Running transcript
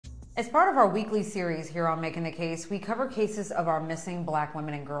As part of our weekly series here on Making the Case, we cover cases of our missing Black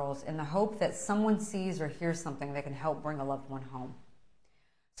women and girls in the hope that someone sees or hears something that can help bring a loved one home.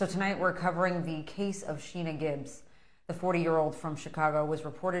 So tonight we're covering the case of Sheena Gibbs. The 40-year-old from Chicago was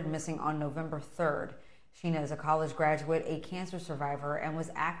reported missing on November 3rd. Sheena is a college graduate, a cancer survivor, and was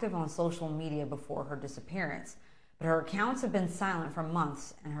active on social media before her disappearance. But her accounts have been silent for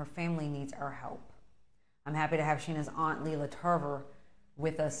months, and her family needs our help. I'm happy to have Sheena's aunt, Lela Tarver,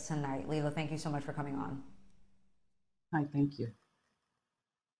 with us tonight. Lela, thank you so much for coming on. Hi, thank you.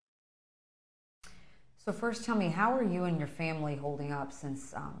 So first, tell me, how are you and your family holding up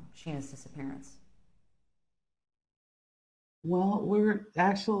since Sheena's disappearance? Well, we're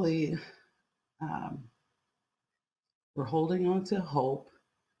actually we're holding on to hope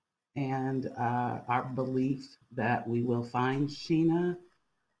and our belief that we will find Sheena.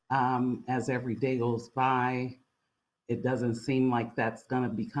 As every day goes by, it doesn't seem like that's going to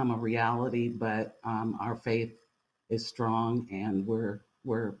become a reality, but our faith is strong, and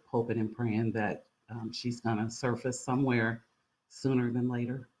we're hoping and praying that she's going to surface somewhere sooner than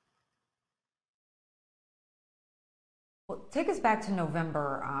later. Well, take us back to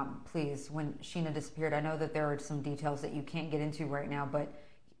November, please, when Sheena disappeared. I know that there are some details that you can't get into right now, but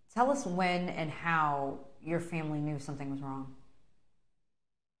tell us when and how your family knew something was wrong.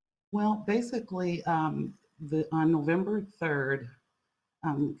 Well, basically, on November 3rd,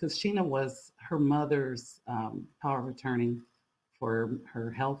 because Sheena was her mother's power of attorney for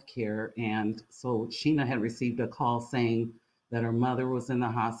her health care. And so Sheena had received a call saying that her mother was in the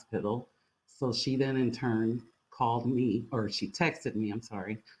hospital. So she then in turn called me, or she texted me, I'm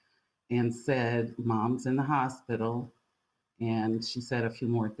sorry, and said, Mom's in the hospital. And she said a few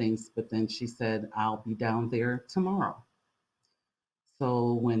more things, but then she said, I'll be down there tomorrow.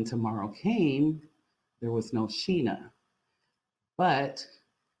 So when tomorrow came, there was no Sheena. But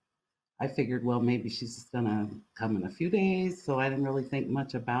I figured, well, maybe she's just gonna come in a few days. So I didn't really think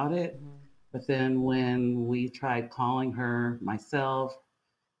much about it. Mm-hmm. But then when we tried calling her, myself,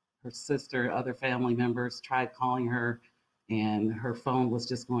 her sister, other family members tried calling her, and her phone was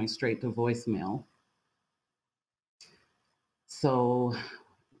just going straight to voicemail. So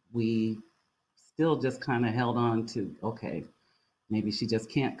we still just kind of held on to, okay, maybe she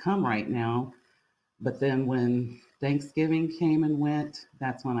just can't come right now. But then when Thanksgiving came and went,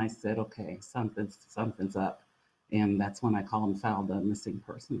 that's when I said, okay, something's up. And that's when I called and filed the missing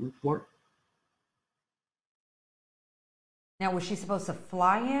person report. Now, was she supposed to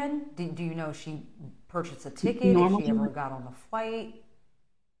fly in? Do you know if she purchased a ticket, if she Normally, ever got on the flight?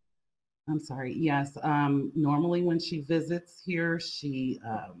 I'm sorry, yes. Normally when she visits here, she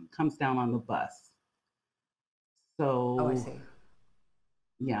comes down on the bus. Oh, I So see.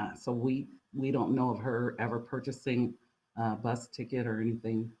 yeah, so we don't know of her ever purchasing a bus ticket or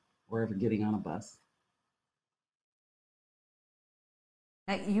anything, or ever getting on a bus.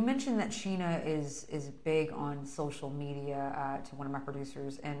 Now, you mentioned that Sheena is big on social media to one of my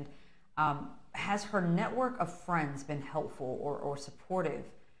producers, and has her network of friends been helpful or supportive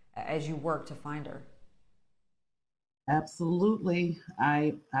as you work to find her? Absolutely.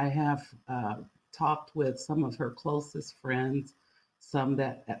 I have talked with some of her closest friends,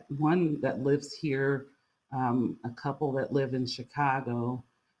 one that lives here, a couple that live in Chicago,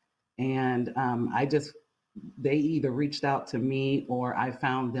 and they either reached out to me or I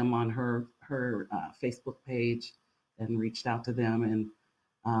found them on her Facebook page and reached out to them,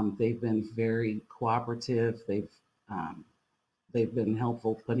 and they've been very cooperative. Um, they've been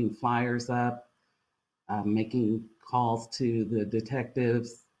helpful putting flyers up, making calls to the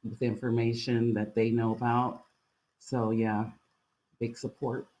detectives with information that they know about. So yeah, big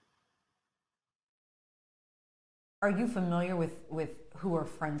support. Are you familiar with who her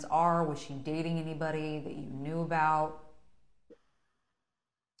friends are? Was she dating anybody that you knew about?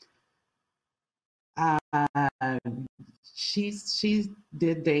 Uh, she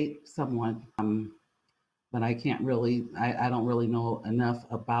did date someone, but I don't really know enough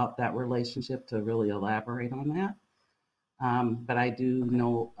about that relationship to really elaborate on that. But I do Okay,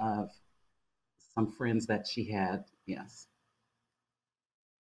 know of some friends that she had. Yes.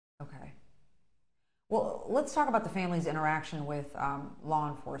 okay. Well, let's talk about the family's interaction with law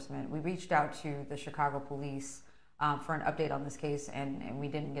enforcement. We reached out to the Chicago police for an update on this case, and we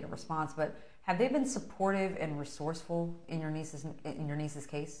didn't get a response. But have they been supportive and resourceful in your niece's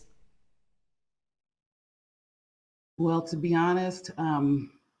case? Well, to be honest,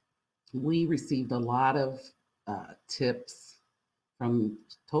 we received a lot of tips from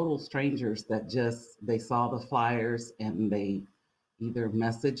total strangers that just they saw the flyers and they either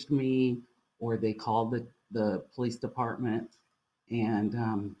messaged me or they called the police department,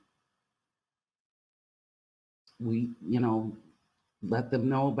 and we, let them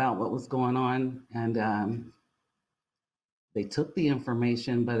know about what was going on, and they took the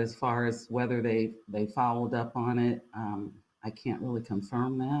information. But as far as whether they followed up on it, I can't really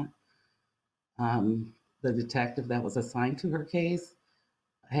confirm that. The detective that was assigned to her case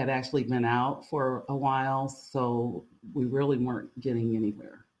had actually been out for a while, so we really weren't getting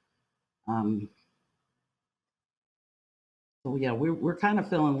anywhere. So yeah, we're kind of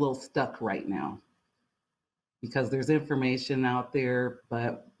feeling a little stuck right now because there's information out there,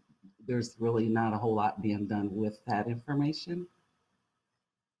 but there's really not a whole lot being done with that information.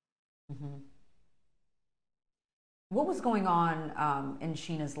 Mm-hmm. What was going on in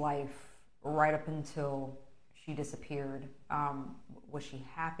Sheena's life right up until she disappeared? Was she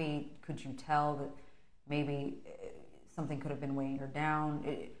happy? Could you tell that maybe something could have been weighing her down?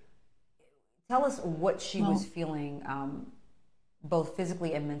 Tell us what she was feeling, both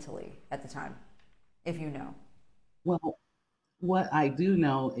physically and mentally at the time, if you know. Well, what I do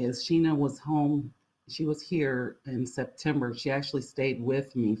know is Sheena was home. She was here in September. She actually stayed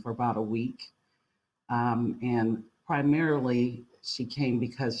with me for about a week. And primarily, she came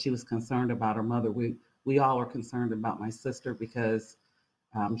because she was concerned about her mother. We all are concerned about my sister because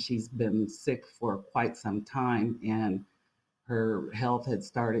she's been sick for quite some time, and her health had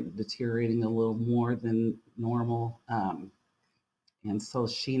started deteriorating a little more than normal. And so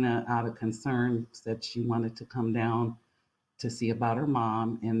Sheena, out of concern, said she wanted to come down to see about her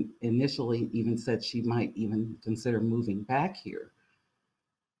mom, and initially even said she might even consider moving back here.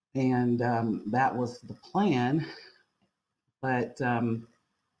 And that was the plan. But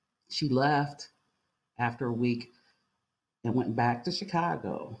she left after a week and went back to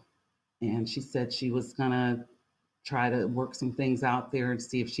Chicago. And she said she was going to try to work some things out there and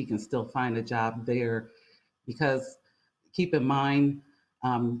see if she can still find a job there. Because keep in mind,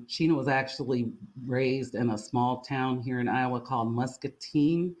 Sheena was actually raised in a small town here in Iowa called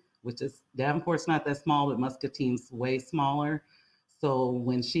Muscatine, which is, Davenport's not that small, but Muscatine's way smaller. So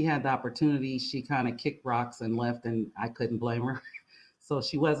when she had the opportunity, she kind of kicked rocks and left, and I couldn't blame her. So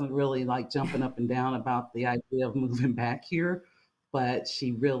she wasn't really like jumping up and down about the idea of moving back here, but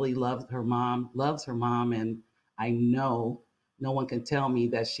she really loves her mom, and I know no one can tell me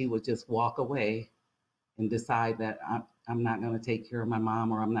that she would just walk away and decide that I'm not going to take care of my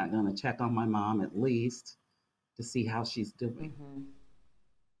mom, or I'm not going to check on my mom at least to see how she's doing. Mm-hmm.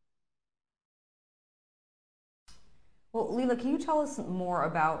 Well, Lela, can you tell us more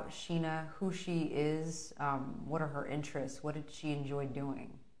about Sheena, who she is? What are her interests? What did she enjoy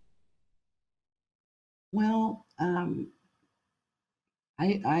doing? Well,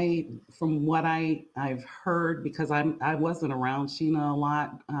 I from what I've heard, because I wasn't around Sheena a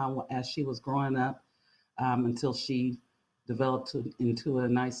lot as she was growing up, until she developed into a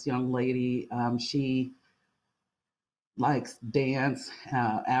nice young lady. She likes dance,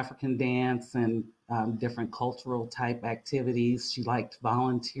 African dance, and different cultural type activities. She liked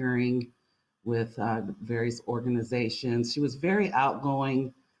volunteering with various organizations. She was very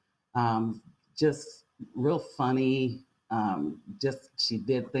outgoing, just real funny. Just she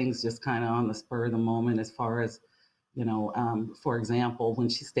did things just kind of on the spur of the moment. As far as for example, when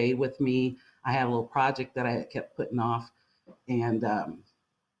she stayed with me, I had a little project that I kept putting off, and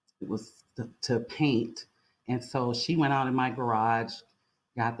it was to paint. And so she went out in my garage,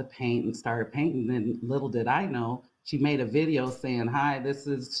 got the paint, and started painting. And little did I know, she made a video saying, "Hi, this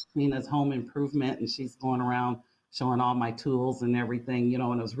is Sheena's home improvement," and she's going around showing all my tools and everything, and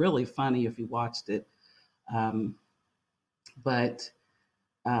it was really funny if you watched it. Um, but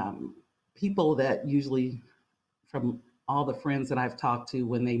people that usually, from all the friends that I've talked to,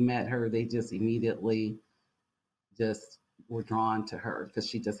 when they met her, they just immediately just were drawn to her because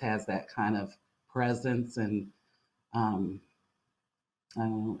she just has that kind of presence. And um, I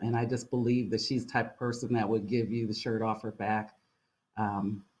don't know, and I just believe that she's the type of person that would give you the shirt off her back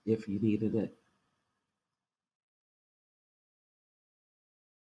if you needed it.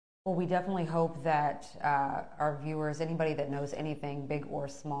 Well, we definitely hope that our viewers, anybody that knows anything, big or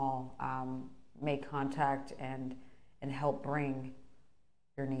small, make contact and help bring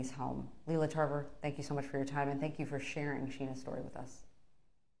your niece home. Lela Tarver, thank you so much for your time, and thank you for sharing Sheena's story with us.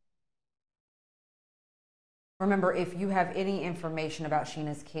 Remember, if you have any information about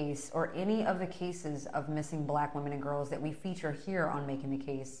Sheena's case or any of the cases of missing Black women and girls that we feature here on Making the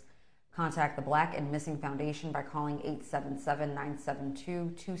Case, contact the Black and Missing Foundation by calling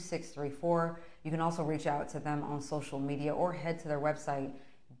 877-972-2634. You can also reach out to them on social media or head to their website,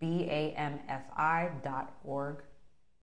 bamfi.org.